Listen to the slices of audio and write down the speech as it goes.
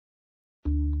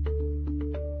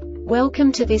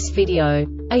Welcome to this video.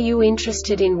 Are you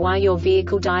interested in why your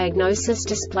vehicle diagnosis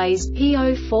displays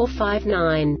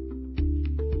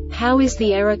P0459? How is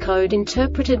the error code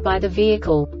interpreted by the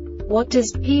vehicle? What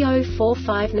does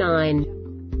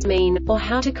P0459 mean, or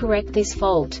how to correct this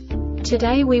fault?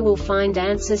 Today we will find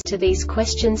answers to these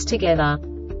questions together.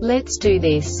 Let's do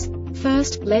this.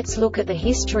 First, let's look at the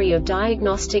history of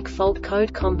diagnostic fault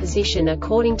code composition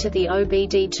according to the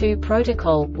OBD2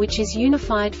 protocol, which is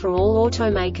unified for all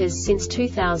automakers since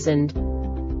 2000.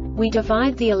 We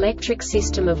divide the electric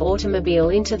system of automobile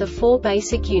into the four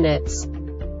basic units: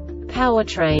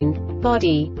 powertrain,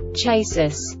 body,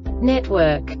 chassis,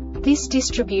 network. This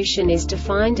distribution is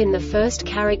defined in the first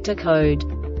character code.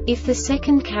 If the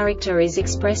second character is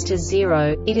expressed as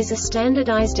 0, it is a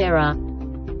standardized error.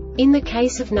 In the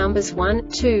case of numbers 1,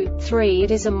 2, 3,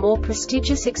 it is a more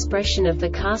prestigious expression of the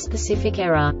car-specific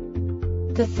error.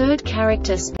 The third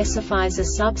character specifies a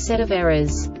subset of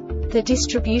errors. The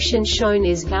distribution shown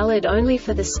is valid only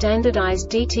for the standardized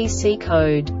DTC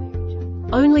code.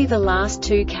 Only the last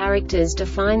two characters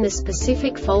define the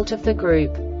specific fault of the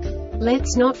group.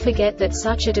 Let's not forget that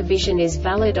such a division is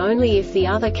valid only if the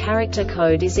other character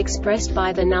code is expressed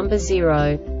by the number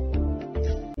 0.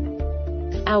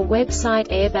 Our website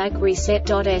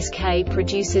airbagreset.sk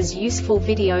produces useful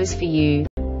videos for you.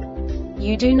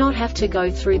 You do not have to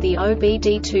go through the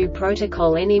OBD2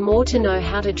 protocol anymore to know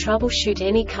how to troubleshoot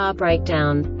any car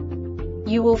breakdown.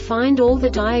 You will find all the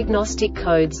diagnostic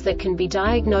codes that can be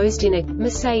diagnosed in a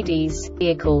Mercedes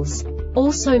vehicles.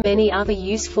 Also many other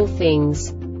useful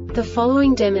things. The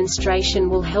following demonstration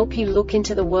will help you look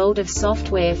into the world of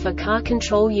software for car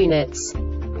control units.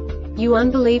 You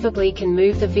unbelievably can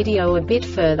move the video a bit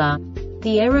further.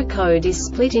 The error code is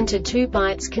split into 2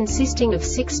 bytes consisting of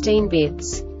 16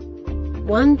 bits.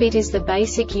 1 bit is the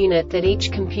basic unit that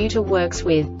each computer works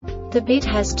with. The bit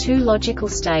has 2 logical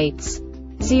states: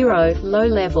 0, low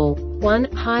level,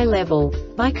 1, high level.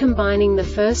 By combining the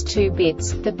first 2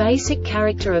 bits, the basic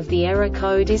character of the error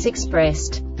code is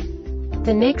expressed.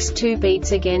 The next 2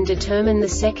 beats again determine the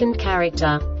second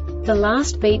character. The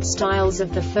last beat styles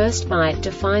of the first byte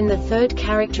define the third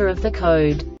character of the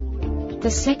code.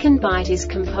 The second byte is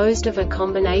composed of a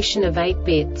combination of 8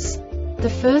 bits.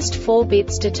 The first 4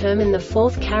 bits determine the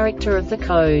fourth character of the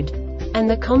code. And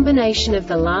the combination of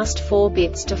the last 4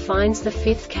 bits defines the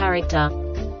fifth character.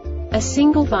 A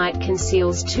single byte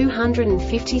conceals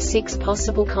 256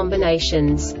 possible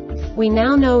combinations. We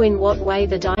now know in what way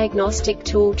the diagnostic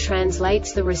tool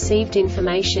translates the received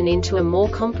information into a more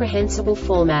comprehensible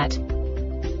format.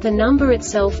 The number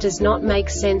itself does not make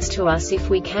sense to us if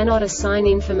we cannot assign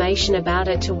information about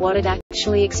it to what it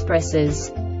actually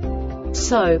expresses.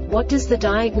 So, what does the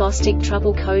Diagnostic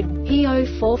Trouble Code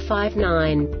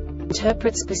P0459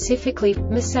 interpret specifically for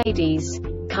Mercedes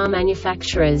car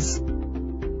manufacturers?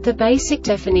 The basic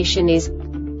definition is: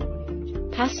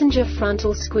 passenger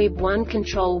frontal squib 1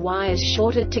 control wires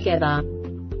shorted together.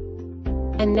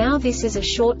 And now this is a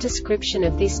short description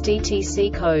of this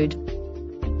DTC code.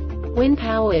 When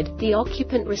powered, the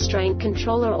Occupant Restraint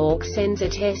Controller (ORC) sends a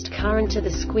test current to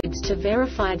the squibs to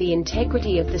verify the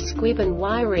integrity of the squib and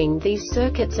wiring. These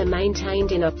circuits are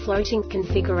maintained in a floating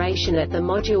configuration at the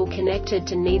module connected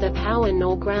to neither power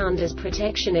nor ground as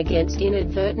protection against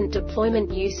inadvertent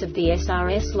deployment. Use of the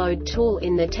SRS Load Tool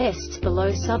in the tests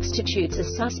below substitutes a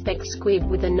suspect squib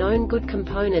with a known good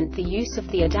component. The use of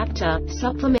the adapter,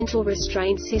 Supplemental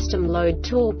Restraint System Load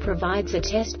Tool provides a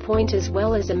test point as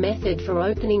well as a method for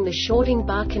opening the shorting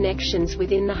bar connections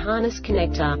within the harness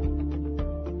connector.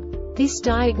 This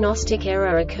diagnostic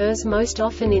error occurs most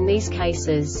often in these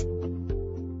cases: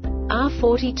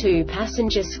 R42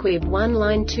 passenger squib 1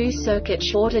 line 2 circuit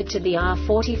shorted to the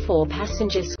R44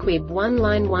 passenger squib 1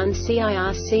 line 1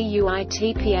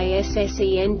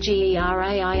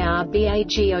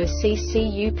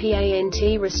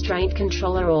 CIRCUITPASSENGERAIRBAGOCCUPANT restraint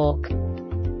controller ORC.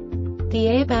 The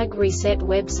Airbag Reset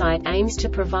website aims to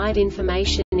provide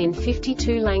information in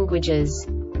 52 languages.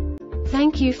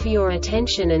 Thank you for your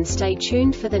attention and stay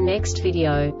tuned for the next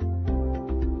video.